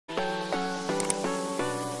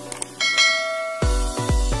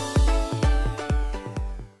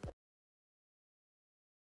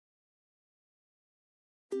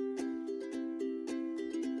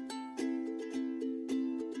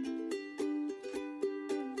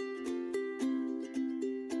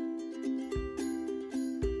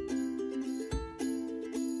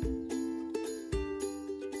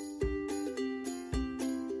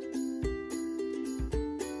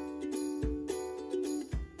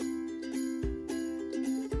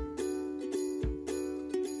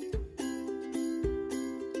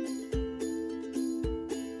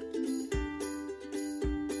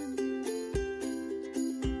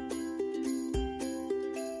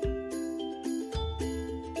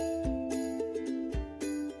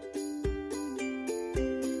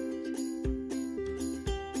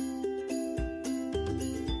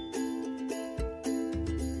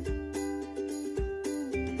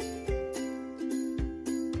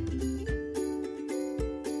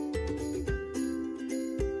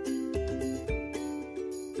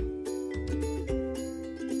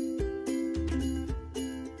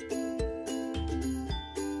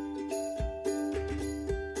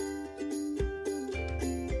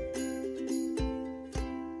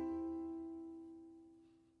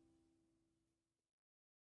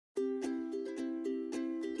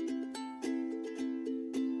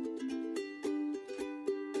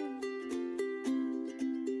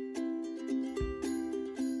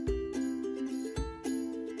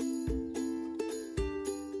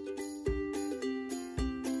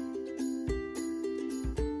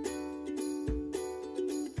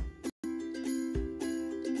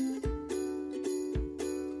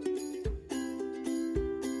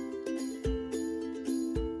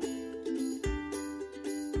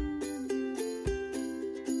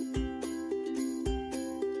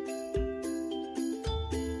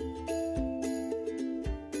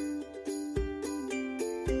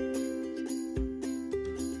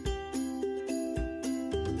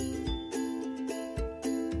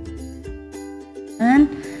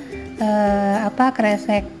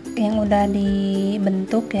kresek yang udah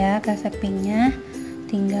dibentuk ya, kresek pinknya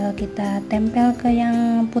tinggal kita tempel ke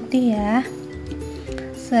yang putih ya.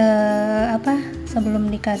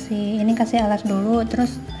 Sebelum dikasih ini, kasih alas dulu,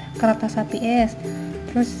 terus kertas HPS,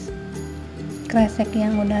 terus kresek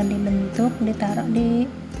yang udah dibentuk ditaruh di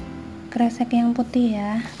kresek yang putih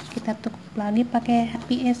ya, kita tutup lagi pakai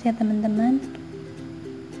HPS ya teman-teman.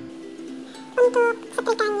 Untuk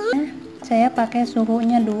setrikanya saya pakai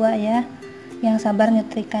suhunya 2 ya, yang sabar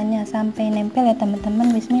nyetrikanya sampai nempel ya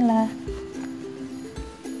teman-teman. Bismillah.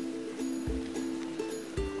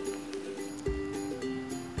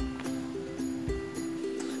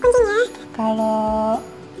 Kuncinya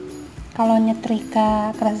kalau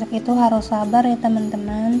nyetrika kresek itu harus sabar ya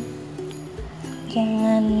teman-teman,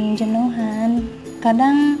 jangan jenuhan.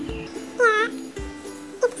 Kadang ya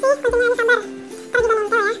itu sih kuncinya harus sabar, kalau juga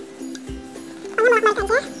nempel ya. Pokoknya bolak-balik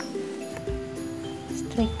aja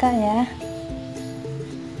setrika ya,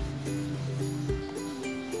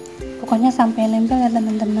 pokoknya sampai nempel ya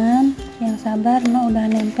teman-teman. Yang sabar, nah udah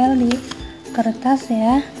nempel di kertas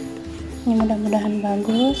ya. Ini mudah-mudahan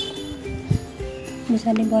bagus,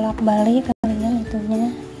 bisa dibolak-balik kalian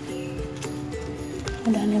itunya.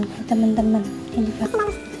 Udah nempel teman-teman. Ini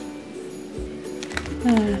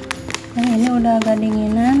yang ini udah agak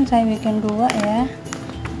dinginan, saya bikin 2 ya,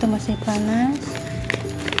 itu masih panas.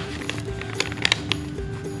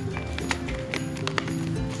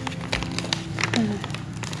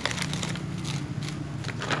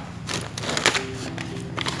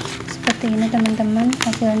 Seperti ini teman-teman,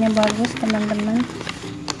 hasilnya bagus teman-teman.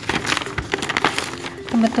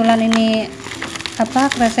 Kebetulan ini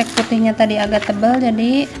kresek putihnya tadi agak tebal,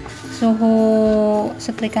 jadi suhu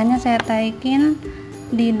setrikanya saya taikin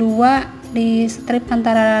di 2, di strip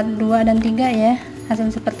antara 2 dan 3 ya.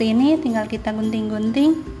 Hasil seperti ini tinggal kita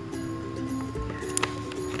gunting-gunting.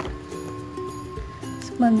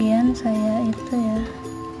 Sebagian saya itu ya,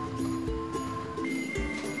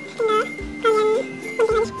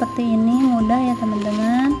 seperti ini, mudah ya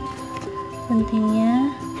teman-teman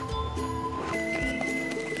guntingnya.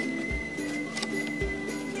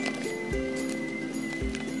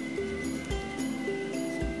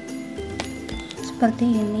 Seperti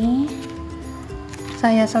ini.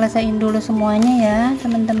 Saya selesaiin dulu semuanya ya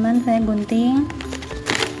teman-teman, saya gunting.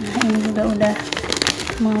 Nah ini juga udah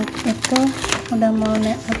mau mau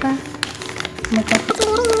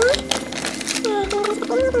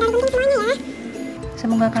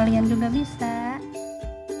semoga kalian juga bisa.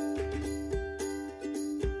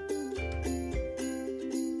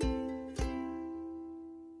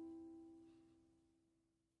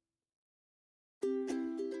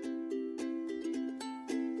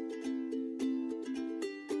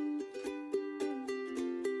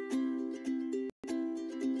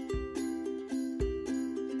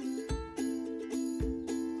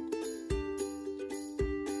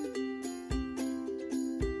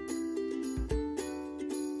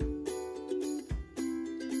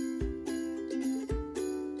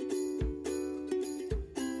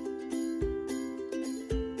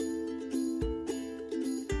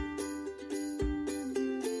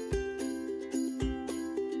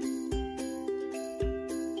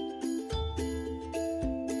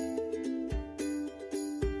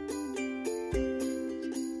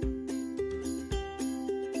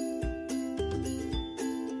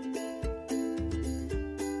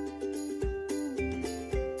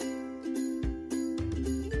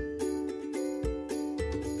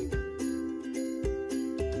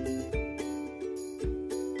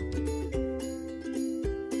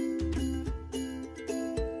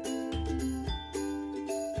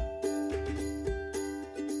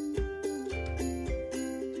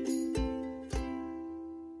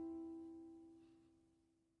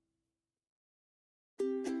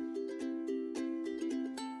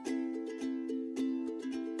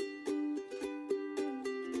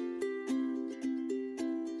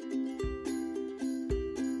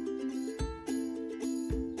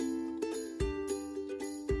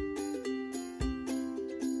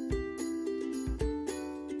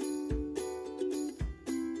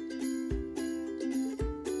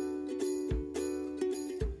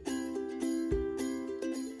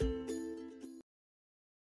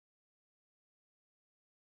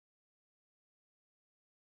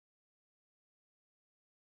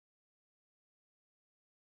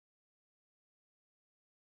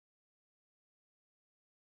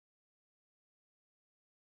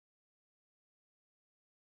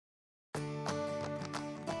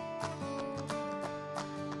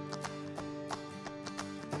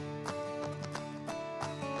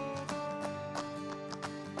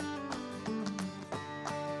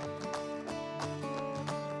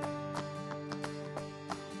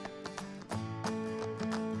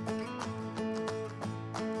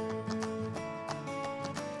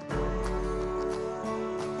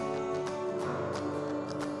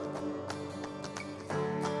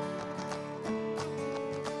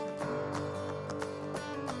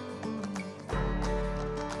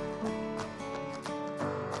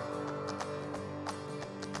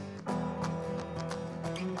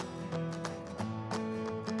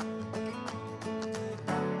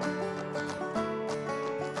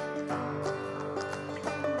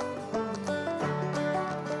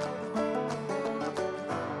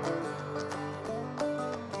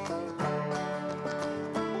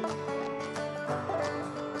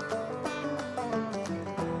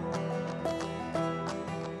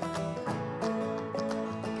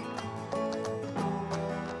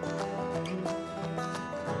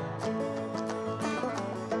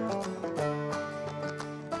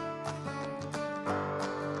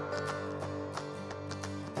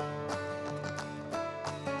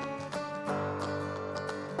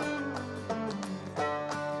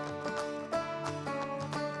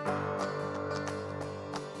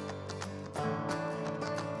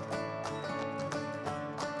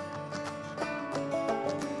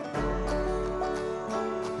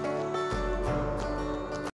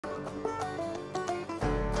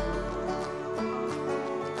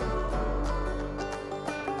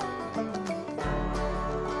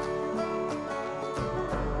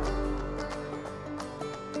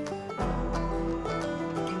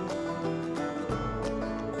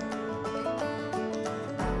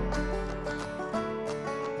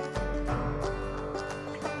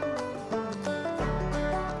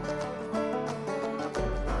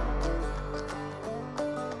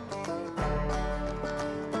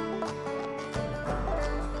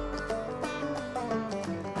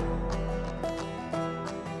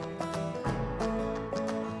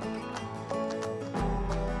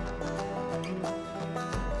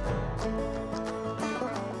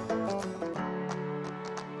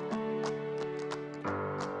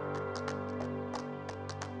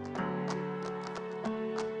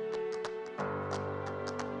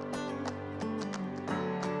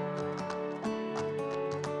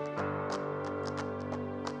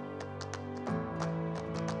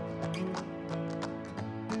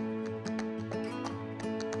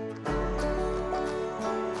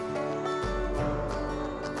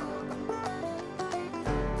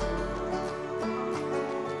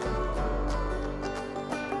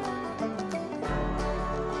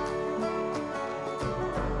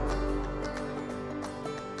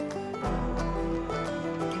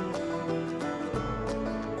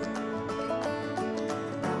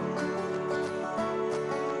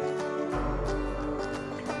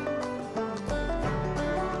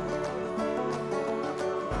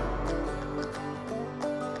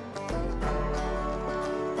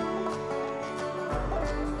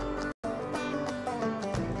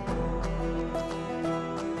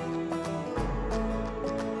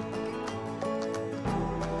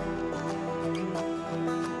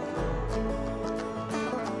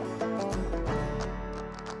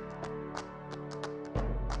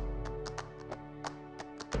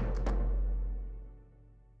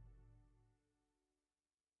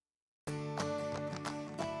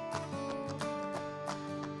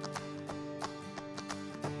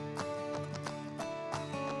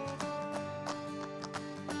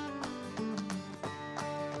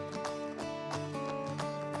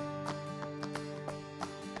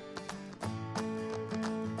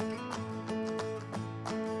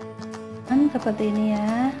 seperti ini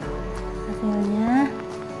ya hasilnya.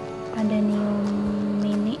 Adenium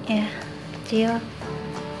mini ya, kecil,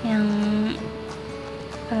 yang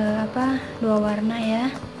dua warna ya,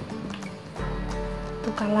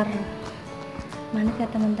 tuh color manis ya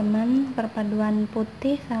teman-teman, perpaduan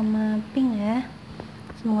putih sama pink ya.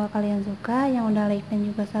 Semoga kalian suka. Yang udah like dan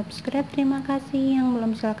juga subscribe, terima kasih. Yang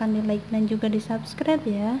belum, silahkan di like dan juga di subscribe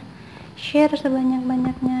ya. Share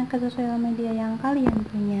sebanyak-banyaknya ke sosial media yang kalian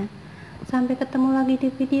punya. Sampai ketemu lagi di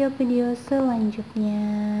video-video selanjutnya.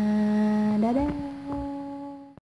 Dadah.